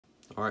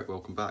Alright,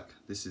 welcome back.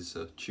 This is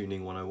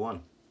Tuning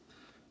 101.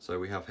 So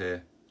we have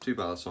here two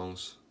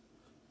balisongs,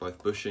 both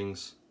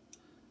bushings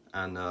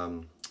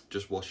and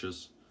just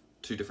washers,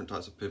 two different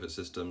types of pivot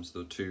systems,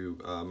 the two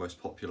most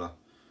popular,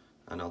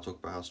 and I'll talk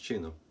about how to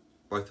tune them.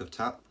 Both have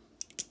tap.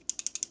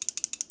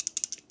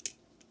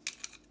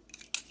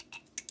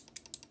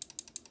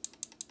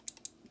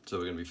 So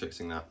we're going to be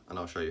fixing that and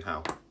I'll show you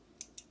how.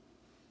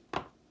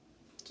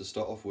 To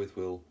start off with,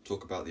 we'll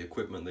talk about the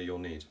equipment that you'll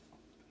need.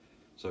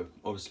 So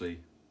obviously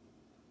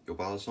your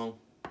balisong,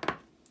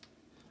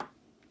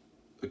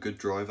 a good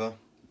driver.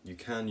 You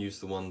can use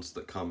the ones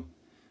that come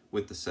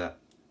with the set,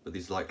 but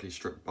these likely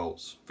strip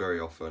bolts very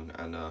often,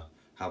 and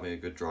having a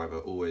good driver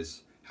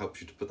always helps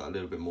you to put that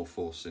little bit more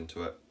force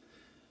into it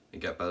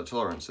and get better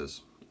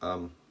tolerances.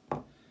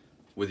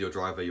 With your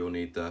driver you'll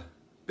need the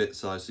bit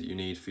size that you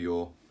need for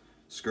your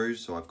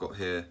screws, so I've got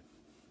here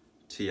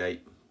T8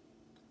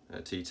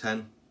 and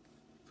T10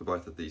 for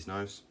both of these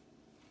knives.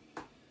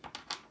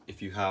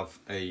 If you have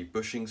a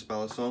bushings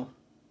balisong,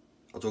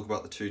 I'll talk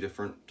about the two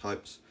different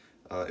types.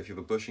 If you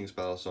have a bushings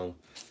balisong,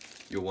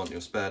 you'll want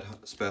your spare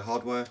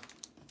hardware.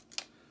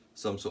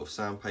 Some sort of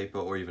sandpaper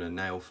or even a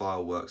nail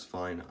file works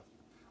fine.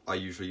 I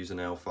usually use a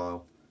nail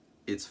file.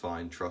 It's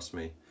fine, trust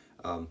me.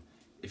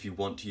 If you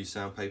want to use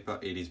sandpaper,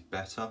 it is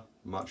better,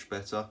 much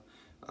better.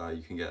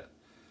 You can get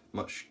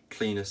much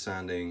cleaner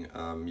sanding.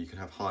 You can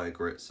have higher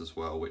grits as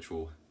well, which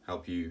will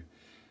help you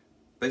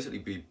basically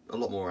be a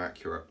lot more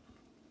accurate.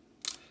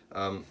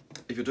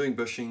 If you're doing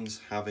bushings,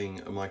 having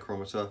a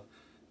micrometer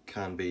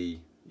can be,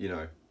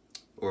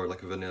 or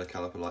like a vanilla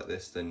caliper like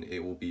this, then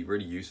it will be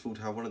really useful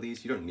to have one of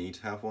these. You don't need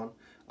to have one.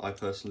 I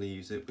personally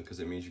use it because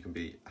it means you can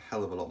be a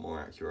hell of a lot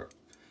more accurate.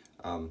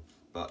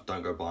 But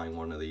don't go buying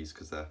one of these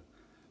because they're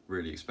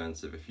really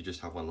expensive. If you just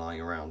have one lying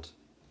around,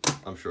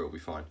 I'm sure it'll be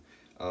fine.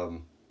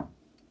 And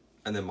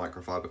then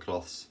microfiber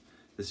cloths.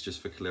 This is just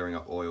for clearing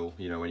up oil.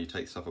 When you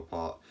take stuff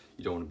apart,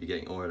 you don't want to be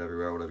getting oil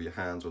everywhere, all over your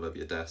hands, all over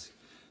your desk.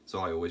 So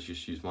I always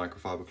just use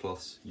microfiber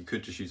cloths. You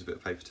could just use a bit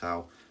of paper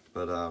towel,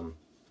 but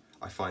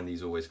I find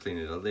these always clean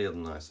it a little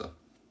nicer.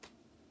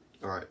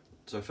 Alright,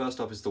 so first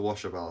up is the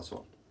washer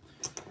balisong.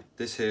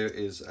 This here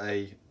is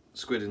a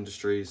Squid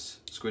Industries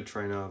Squid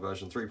Trainer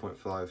version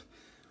 3.5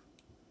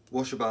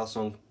 washer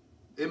balisong.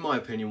 In my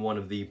opinion, one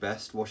of the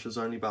best washers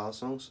only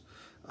balisongs.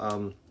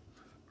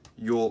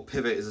 Your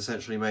pivot is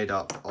essentially made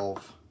up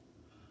of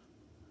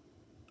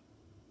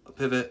a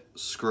pivot,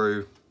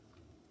 screw,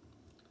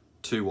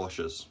 two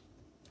washers.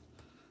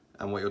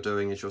 And what you're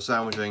doing is you're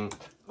sandwiching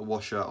a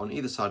washer on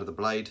either side of the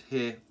blade,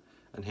 here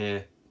and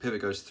here. Pivot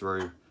goes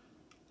through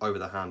over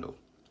the handle.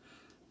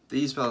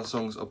 These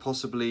balisongs are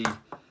possibly,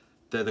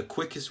 they're the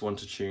quickest one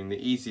to tune, the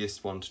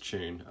easiest one to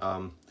tune,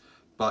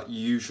 but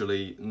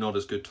usually not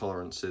as good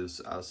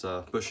tolerances as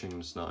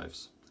bushings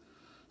knives.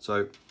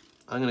 So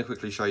I'm going to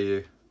quickly show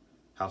you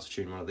how to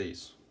tune one of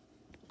these.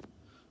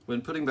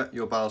 When putting back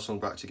your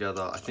balisong back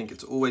together, I think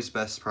it's always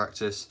best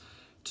practice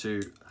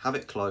to have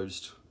it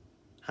closed,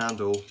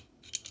 handle,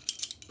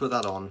 put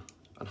that on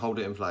and hold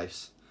it in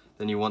place.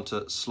 Then you want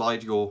to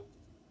slide your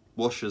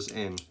washers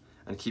in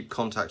and keep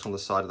contact on the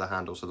side of the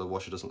handle so the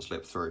washer doesn't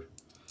slip through.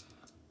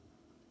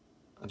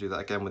 And do that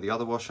again with the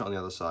other washer on the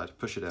other side.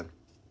 Push it in.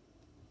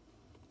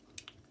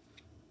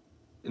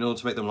 In order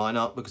to make them line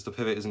up, because the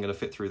pivot isn't going to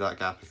fit through that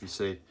gap, if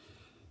you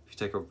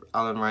take an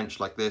Allen wrench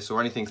like this or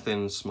anything thin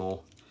and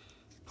small,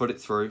 put it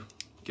through,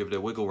 give it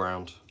a wiggle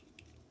round.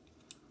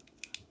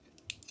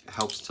 It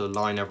helps to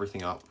line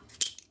everything up.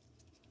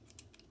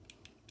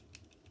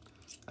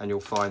 And you'll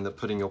find that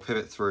putting your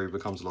pivot through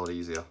becomes a lot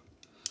easier.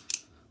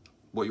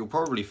 What you'll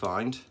probably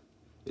find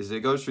is that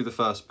it goes through the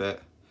first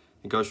bit,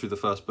 it goes through the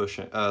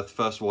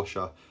first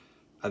washer,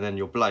 and then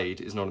your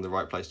blade is not in the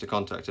right place to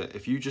contact it.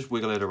 If you just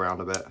wiggle it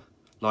around a bit,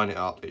 line it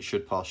up, it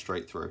should pass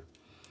straight through.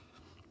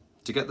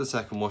 To get the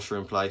second washer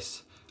in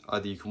place,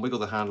 either you can wiggle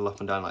the handle up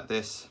and down like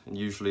this, and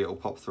usually it'll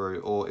pop through,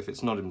 or if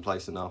it's not in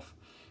place enough,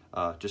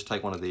 just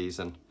take one of these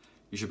and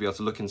you should be able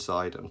to look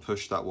inside and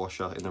push that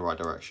washer in the right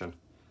direction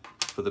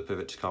for the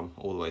pivot to come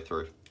all the way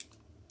through.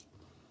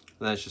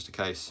 And then it's just a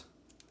case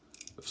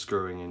of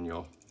screwing in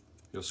your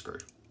screw.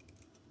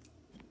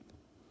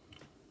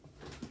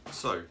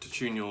 So, to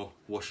tune your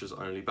washers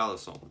only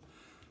balisong,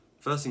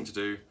 first thing to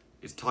do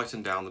is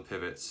tighten down the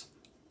pivots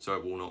so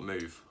it will not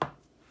move.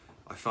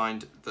 I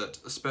find that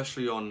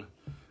especially on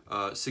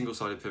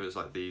single-sided pivots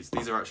like these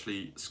are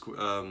actually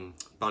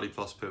Buddy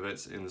Plus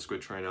pivots in the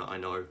Squid Trainer. I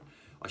know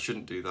I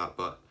shouldn't do that,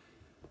 but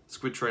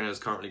Squid Trainer has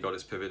currently got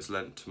its pivots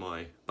lent to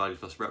my Bally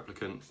Plus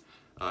replicant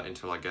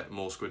until I get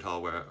more Squid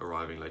hardware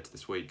arriving later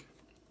this week.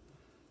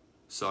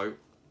 So,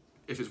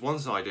 if it's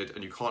one-sided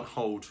and you can't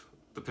hold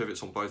the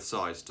pivots on both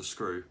sides to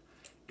screw,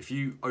 if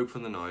you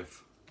open the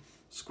knife,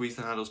 squeeze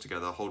the handles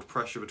together, hold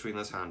pressure between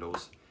those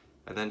handles,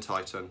 and then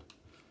tighten,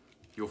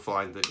 you'll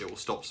find that it will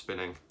stop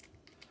spinning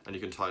and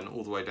you can tighten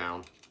all the way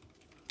down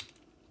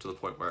to the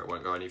point where it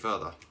won't go any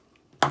further.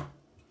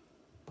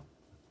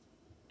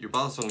 Your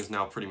balisong is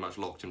now pretty much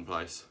locked in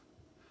place,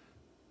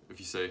 if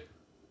you see.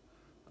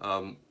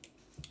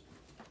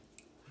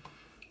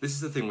 This is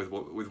the thing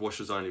with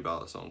washers only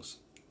balisongs.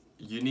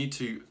 You need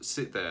to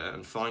sit there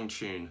and fine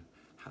tune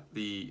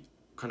the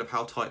kind of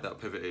how tight that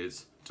pivot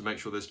is to make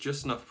sure there's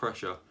just enough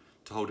pressure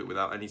to hold it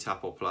without any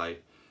tap or play,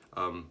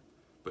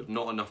 but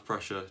not enough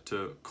pressure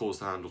to cause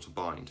the handle to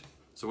bind.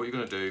 So what you're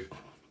going to do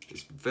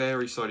is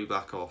very slowly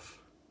back off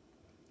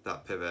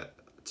that pivot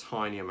a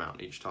tiny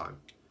amount each time.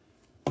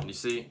 And you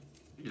see,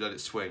 you let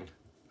it swing,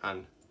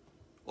 and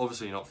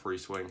obviously not free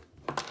swing,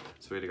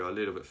 so we're going to go a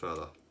little bit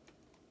further.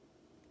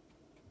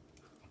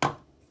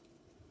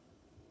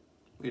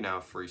 We now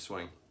have free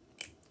swing.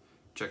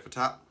 Check for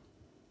tap.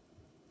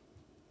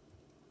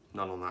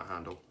 None on that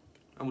handle.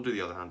 And we'll do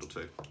the other handle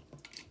too.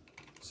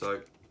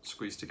 So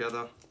squeeze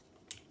together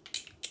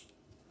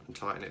and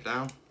tighten it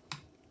down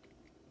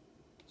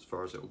as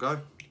far as it will go.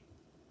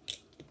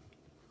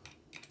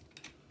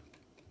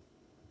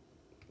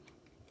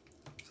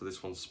 So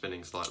this one's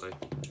spinning slightly.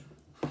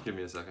 Give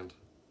me a second.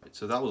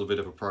 So that was a bit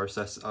of a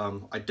process.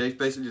 I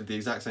basically did the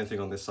exact same thing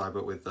on this side,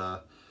 but with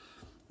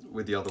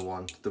the other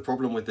one. The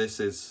problem with this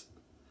is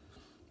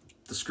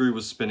the screw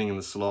was spinning in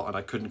the slot, and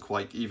I couldn't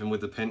quite, even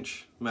with the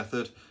pinch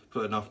method,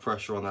 put enough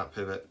pressure on that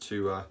pivot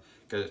to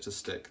get it to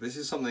stick. This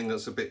is something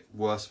that's a bit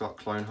worse about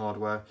clone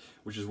hardware,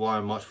 which is why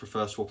I much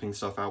prefer swapping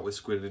stuff out with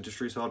Squid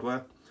Industries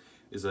hardware,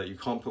 is that you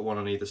can't put one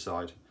on either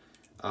side.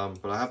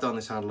 But I have done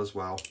this handle as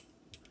well.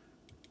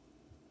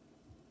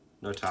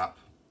 No tap.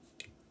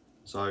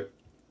 So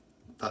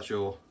that's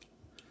your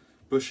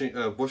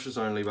washers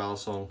only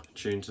balisong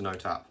tuned to no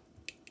tap.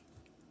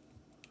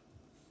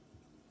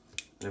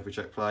 And if we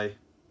check play,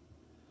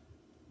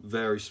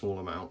 very small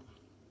amount.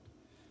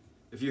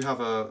 If you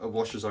have a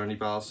washers only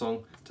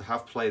balisong, to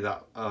have play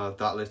that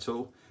that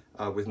little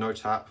with no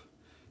tap,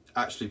 it's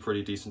actually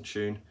pretty decent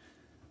tune.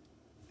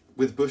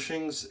 With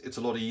bushings, it's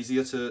a lot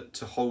easier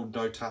to hold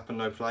no tap and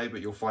no play,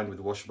 but you'll find with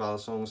the washer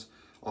balisongs,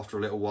 after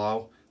a little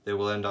while, they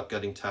will end up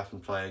getting tap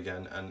and play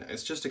again, and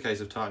it's just a case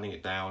of tightening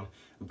it down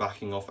and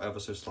backing off ever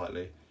so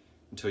slightly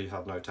until you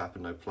have no tap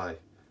and no play.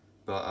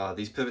 But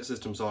these pivot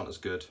systems aren't as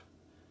good,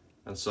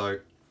 and so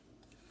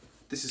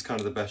this is kind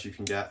of the best you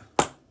can get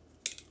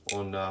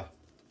on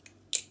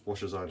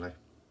washers only.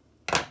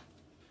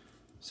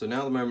 So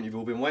now the moment you've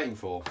all been waiting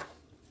for,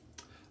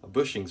 a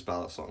bushings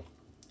balisong.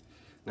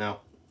 Now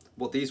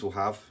what these will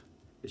have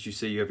is, you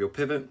see you have your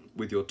pivot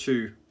with your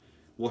two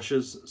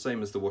washers,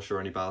 same as the washer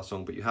only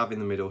balisong, but you have in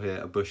the middle here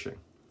a bushing.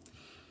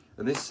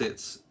 And this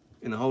sits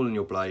in the hole in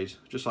your blade,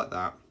 just like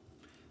that.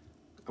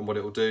 And what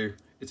it will do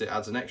is it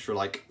adds an extra,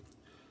 like,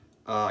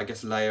 I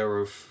guess, layer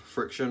of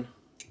friction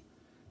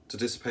to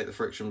dissipate the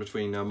friction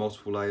between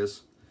multiple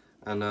layers,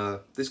 and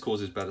this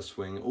causes better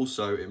swing.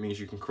 Also, it means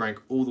you can crank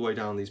all the way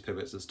down these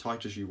pivots as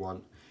tight as you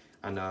want,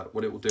 and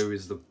what it will do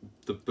is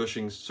the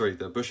bushing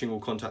will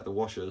contact the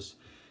washers,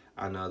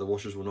 and the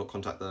washers will not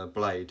contact the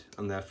blade,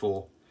 and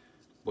therefore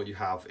what you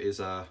have is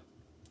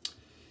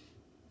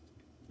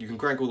you can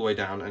crank all the way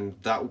down, and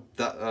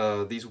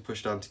these will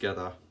push down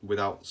together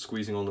without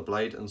squeezing on the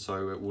blade, and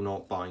so it will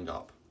not bind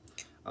up.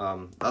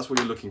 That's what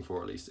you're looking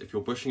for, at least. If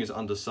your bushing is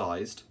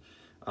undersized,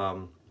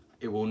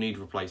 it will need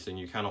replacing.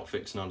 You cannot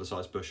fix an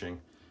undersized bushing,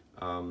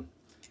 and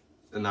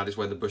that is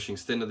when the bushing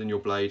is thinner than your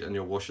blade and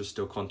your washers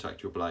still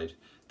contact your blade.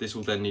 This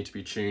will then need to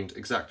be tuned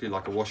exactly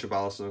like a washer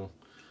balisong,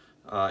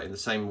 in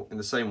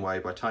the same way,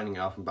 by tightening it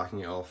up and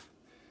backing it off.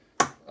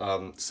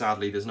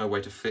 Sadly, there's no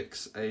way to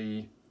fix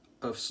a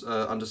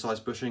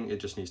undersized bushing. It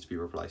just needs to be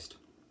replaced.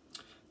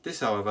 This,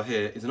 however,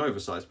 here is an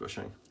oversized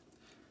bushing.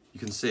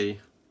 You can see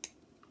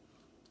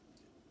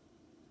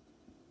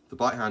the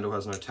bite handle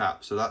has no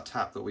tap, so that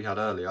tap that we had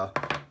earlier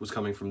was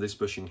coming from this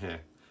bushing here.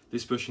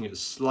 This bushing is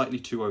slightly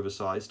too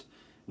oversized.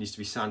 It needs to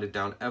be sanded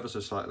down ever so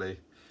slightly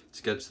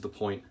to get it to the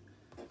point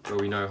where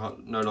we no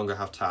longer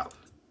have tap.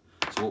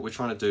 So what we're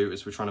trying to do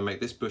is we're trying to make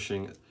this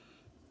bushing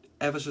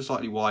ever so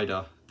slightly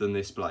wider than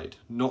this blade.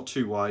 Not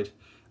too wide,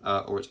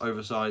 or it's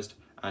oversized,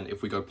 and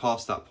if we go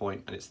past that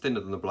point and it's thinner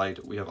than the blade,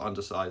 we have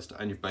undersized,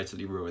 and you've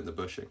basically ruined the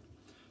bushing.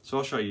 So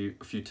I'll show you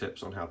a few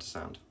tips on how to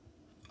sand.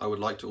 I would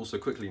like to also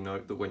quickly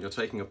note that when you're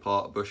taking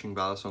apart a bushing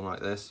balisong like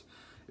this,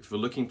 if you're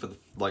looking for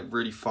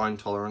really fine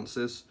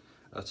tolerances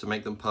to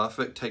make them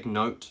perfect, take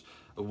note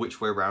of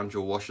which way around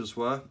your washers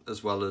were,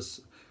 as well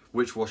as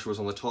which washer was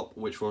on the top,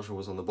 which washer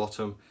was on the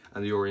bottom,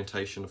 and the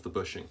orientation of the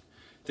bushing.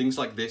 Things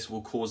like this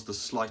will cause the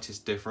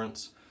slightest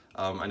difference,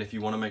 and if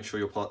you want to make sure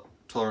your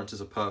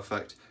tolerances are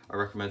perfect, I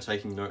recommend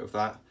taking note of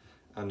that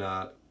and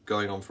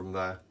going on from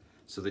there,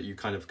 so that you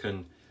kind of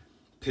can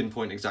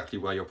pinpoint exactly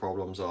where your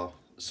problems are.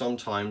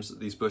 Sometimes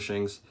these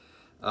bushings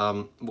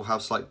will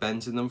have slight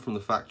bends in them from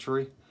the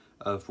factory,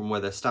 from where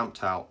they're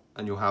stamped out,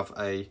 and you'll have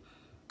a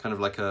kind of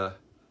like a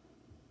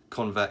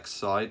convex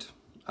side.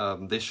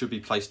 This should be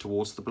placed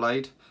towards the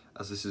blade,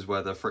 as this is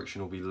where the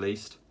friction will be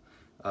least,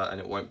 and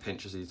it won't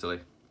pinch as easily.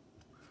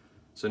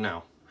 So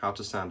now, how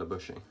to sand a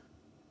bushing.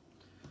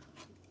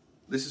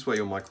 This is where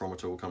your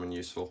micrometer will come in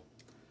useful.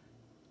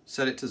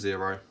 Set it to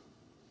 0,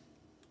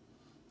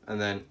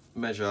 and then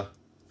measure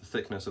the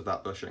thickness of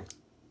that bushing.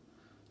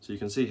 So you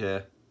can see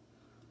here,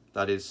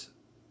 that is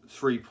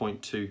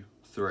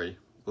 3.23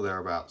 or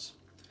thereabouts.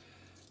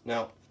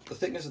 Now, the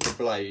thickness of the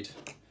blade,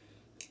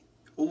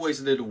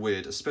 always a little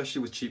weird,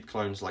 especially with cheap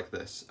clones like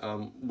this.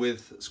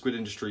 With Squid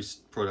Industries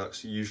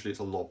products, usually it's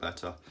a lot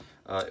better.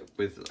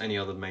 With any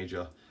other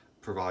major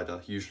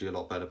provider, usually a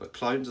lot better. But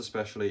clones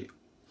especially,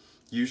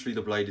 usually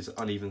the blade is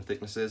uneven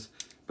thicknesses,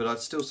 but I'd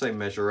still say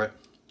measure it,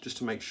 just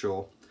to make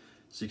sure.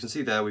 So you can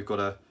see there we've got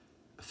a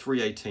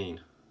 3/18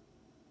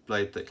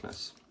 blade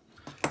thickness.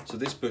 So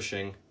this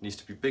bushing needs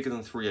to be bigger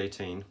than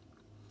 3/18,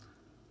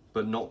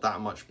 but not that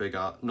much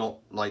bigger, not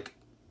like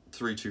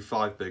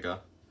 325 bigger.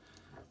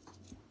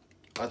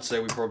 I'd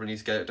say we probably need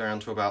to get it down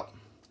to about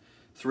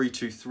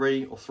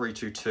 323 or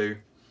 322.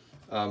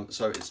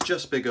 So it's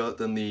just bigger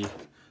than the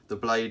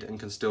blade and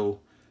can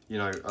still, you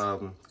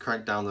know,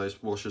 crank down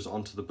those washers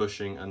onto the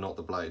bushing and not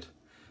the blade.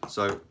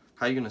 So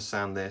how you're going to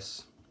sand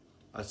this,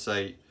 I'd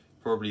say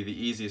probably the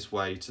easiest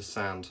way to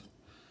sand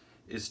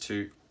is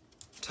to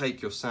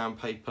take your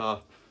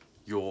sandpaper,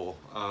 your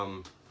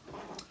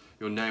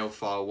nail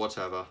file,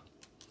 whatever,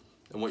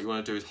 and what you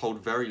want to do is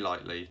hold very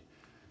lightly,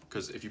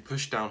 because if you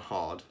push down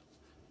hard,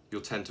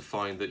 you'll tend to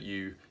find that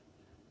you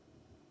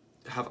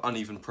have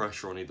uneven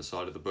pressure on either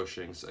side of the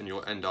bushings, and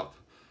you'll end up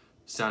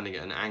sanding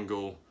at an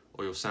angle,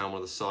 or you'll sand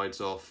one of the sides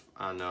off,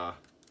 and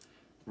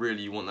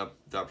really you want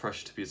that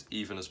pressure to be as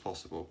even as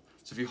possible.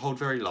 So if you hold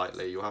very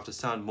lightly, you'll have to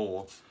sand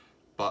more,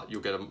 but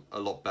you'll get a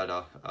lot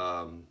better,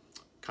 kind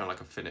of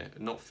like a finish,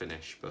 not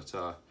finish, but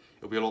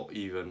it'll be a lot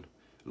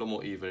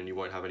more even, and you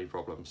won't have any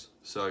problems.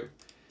 So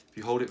if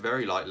you hold it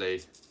very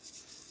lightly,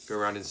 go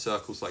around in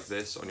circles like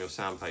this on your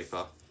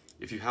sandpaper.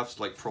 If you have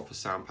like proper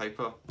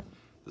sandpaper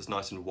that's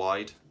nice and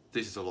wide,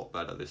 this is a lot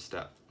better, this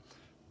step.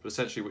 But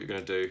essentially what you're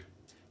going to do is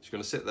you're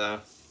going to sit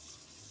there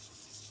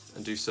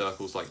and do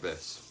circles like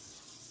this,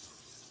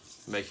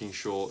 making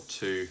sure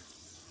to,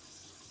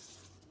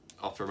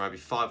 after maybe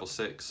 5 or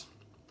 6,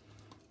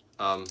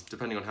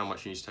 depending on how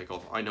much you need to take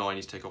off. I know I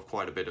need to take off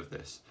quite a bit of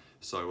this,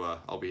 so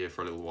I'll be here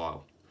for a little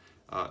while.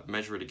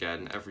 Measure it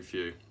again every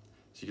few.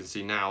 So you can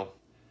see now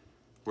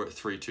we're at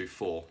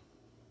 324.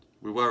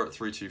 We were at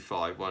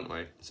 325, weren't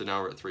we? So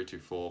now we're at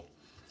 324,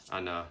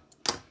 and we're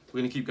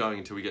going to keep going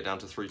until we get down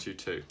to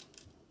 322.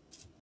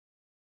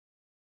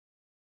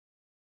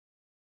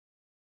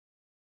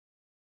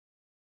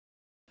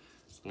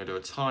 I'm going to do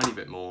a tiny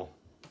bit more.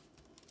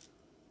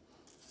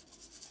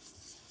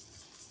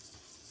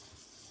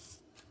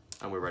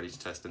 And we're ready to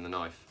test in the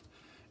knife.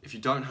 If you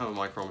don't have a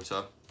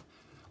micrometer,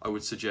 I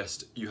would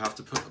suggest you have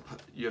to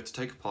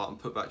take apart and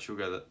put back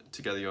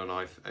together your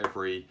knife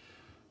every,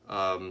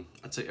 I'd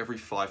say every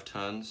 5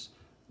 turns.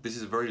 This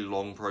is a very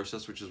long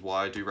process, which is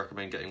why I do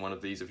recommend getting one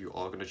of these if you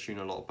are going to tune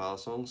a lot of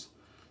balisongs.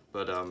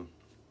 But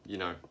you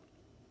know,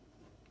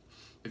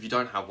 if you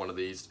don't have one of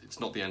these, it's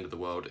not the end of the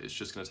world. It's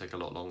just going to take a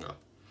lot longer.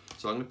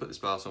 So I'm going to put this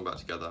balisong back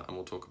together and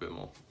we'll talk a bit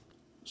more.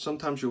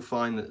 Sometimes you'll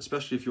find that,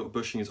 especially if your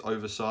bushing is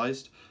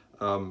oversized,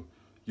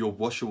 your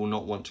washer will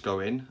not want to go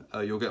in.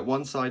 You'll get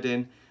one side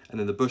in, and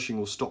then the bushing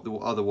will stop the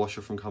other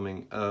washer from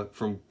coming,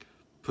 from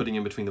putting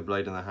in between the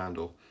blade and the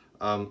handle.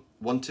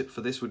 One tip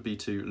for this would be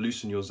to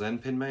loosen your Zen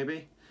pin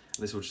maybe,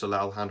 and this will just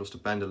allow the handles to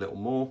bend a little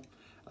more.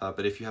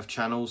 But if you have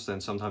channels,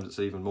 then sometimes it's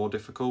even more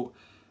difficult.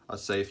 I'd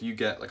say if you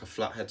get like a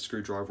flathead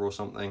screwdriver or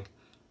something,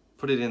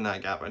 put it in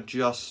that gap and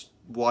just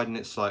widen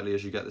it slightly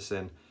as you get this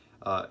in,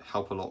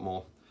 help a lot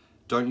more.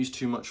 Don't use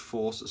too much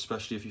force,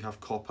 especially if you have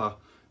copper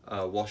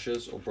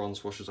washers or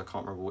bronze washers, I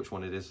can't remember which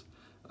one it is.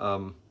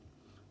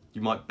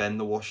 You might bend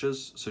the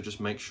washers, so just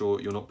make sure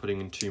you're not putting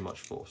in too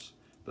much force.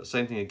 But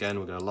same thing again,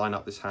 we're going to line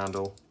up this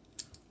handle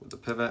with the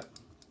pivot.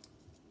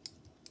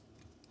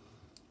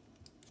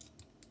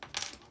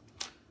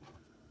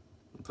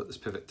 And put this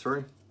pivot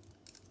through.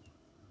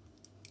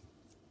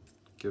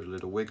 Give it a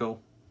little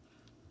wiggle.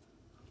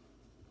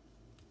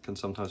 Can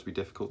sometimes be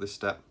difficult, this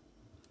step.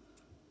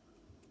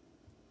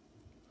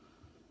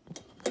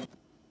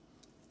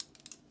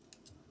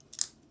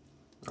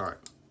 Alright,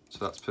 so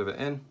that's pivot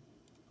in.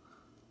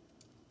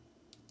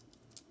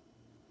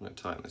 I'm going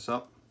to tighten this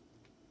up.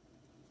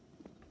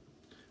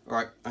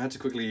 Alright, I had to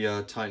quickly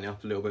tighten it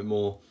up a little bit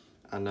more,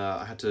 and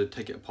I had to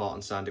take it apart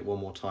and sand it one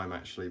more time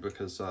actually,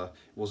 because it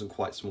wasn't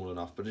quite small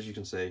enough. But as you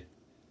can see,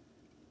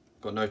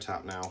 got no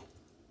tap now.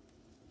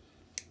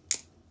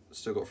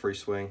 Still got free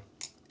swing,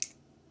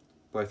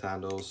 both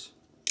handles.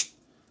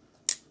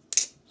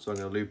 So I'm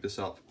going to lube this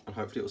up and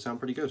hopefully it will sound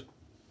pretty good.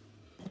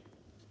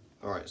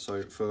 Alright,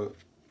 so for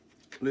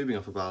lubing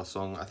up a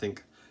balisong, I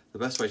think the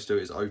best way to do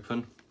it is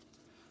open,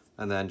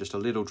 and then just a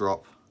little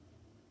drop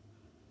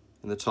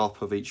in the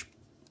top of each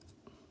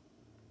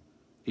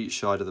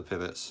side of the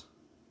pivots.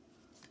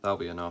 That'll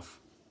be enough.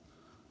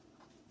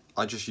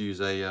 I just use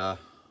a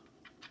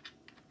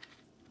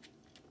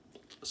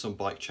some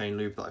bike chain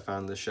lube that I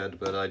found in the shed,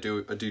 but I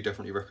do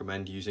definitely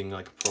recommend using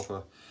like a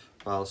proper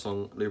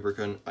balisong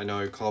lubricant. I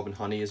know Carbon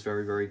Honey is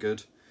very, very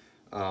good.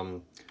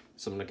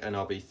 Something like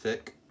NRB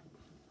Thick,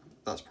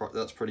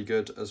 that's pretty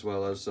good, as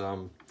well as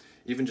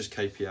even just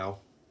KPL.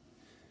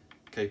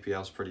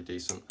 KPL's pretty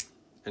decent,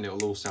 and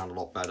it'll all sound a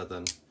lot better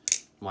than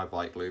my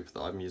bike lube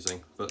that I'm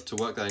using. But to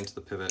work that into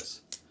the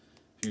pivots,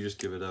 if you just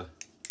give it a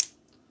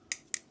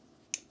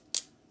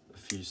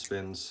few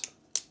spins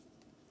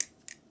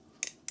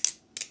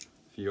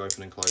if you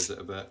open and close it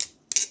a bit.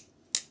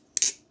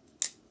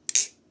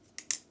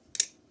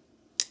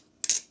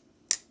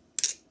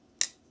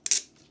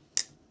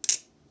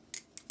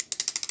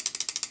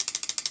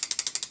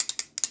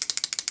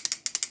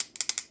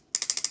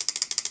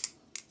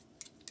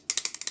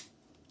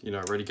 You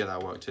know, really get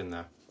that worked in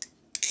there.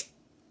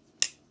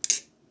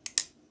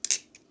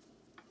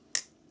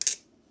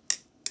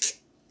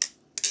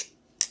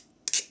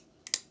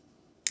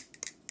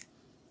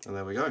 And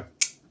there we go.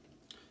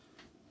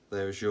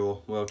 There's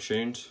your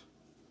well-tuned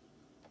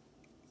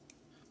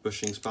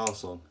bushings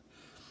balisong.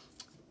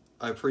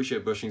 I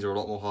appreciate bushings are a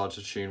lot more hard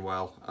to tune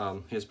well.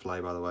 Here's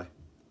play, by the way,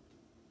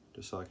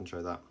 just so I can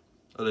show that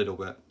a little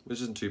bit, which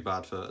isn't too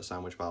bad for a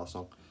sandwich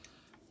balisong.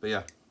 But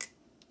yeah,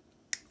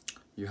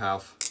 you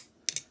have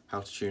how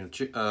to tune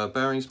a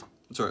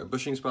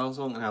bushings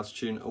balisong and how to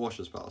tune a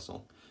washer's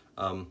balisong.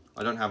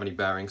 I don't have any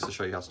bearings to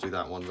show you how to do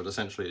that one, but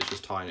essentially it's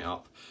just tying it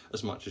up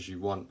as much as you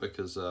want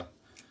because of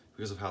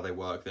how they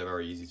work. They're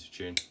very easy to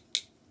tune.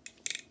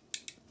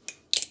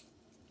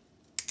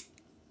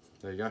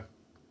 There you go.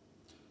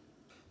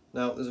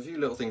 Now there's a few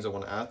little things I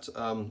want to add,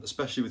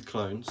 especially with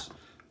clones.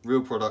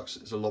 Real products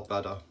is a lot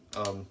better,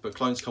 but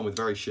clones come with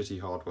very shitty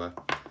hardware,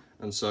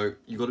 and so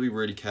you've got to be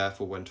really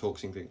careful when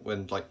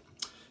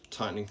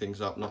tightening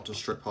things up, not to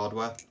strip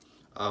hardware.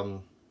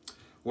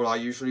 What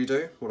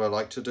I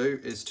like to do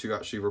is to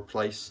actually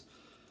replace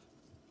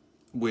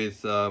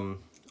with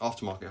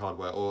aftermarket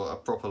hardware or a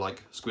proper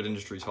like Squid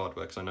Industries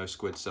hardware, because I know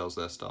Squid sells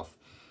their stuff.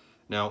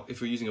 Now,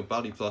 if you're using a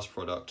Bali Plus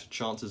product,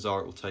 chances are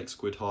it will take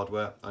Squid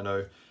hardware. I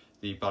know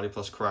the Bali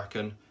Plus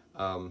Kraken,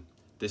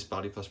 this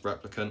Bali Plus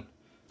Replicant,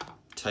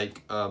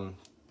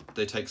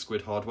 they take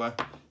Squid hardware.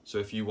 So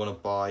if you want to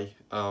buy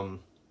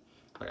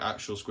like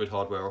actual Squid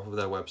hardware off of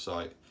their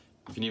website,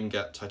 you can even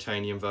get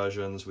titanium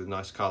versions with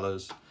nice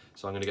colours.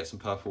 So I'm going to get some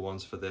purple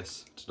ones for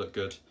this to look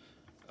good.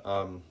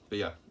 But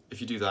yeah, if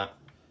you do that,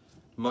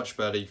 much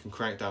better. You can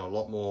crank down a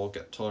lot more,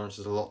 get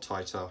tolerances a lot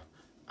tighter,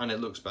 and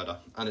it looks better,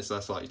 and it's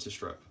less likely to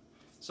strip.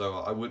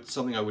 So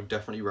something I would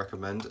definitely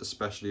recommend,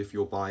 especially if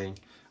you're buying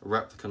a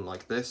replicant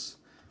like this,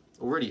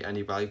 or really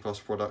any Bali Plus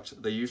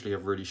product. They usually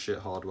have really shit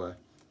hardware.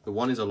 The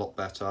one is a lot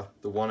better.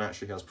 The one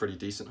actually has pretty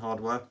decent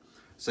hardware.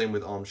 Same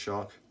with Arm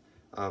Shark.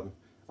 I'm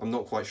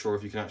not quite sure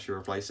if you can actually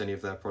replace any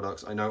of their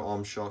products. I know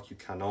Arm Shark you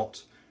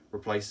cannot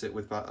replace it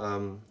with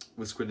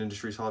Squid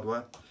Industries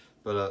hardware,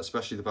 but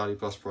especially the Bali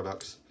Plus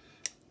products,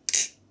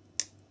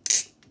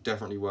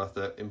 definitely worth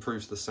it.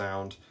 Improves the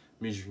sound,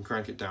 means you can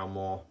crank it down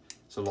more.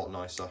 It's a lot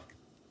nicer.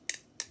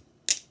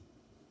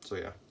 So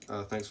yeah,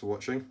 thanks for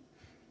watching.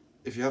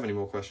 If you have any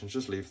more questions,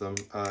 just leave them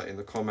in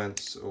the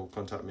comments or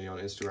contact me on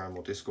Instagram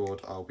or Discord.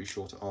 I'll be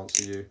sure to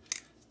answer you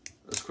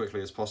as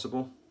quickly as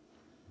possible.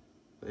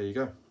 There you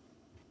go.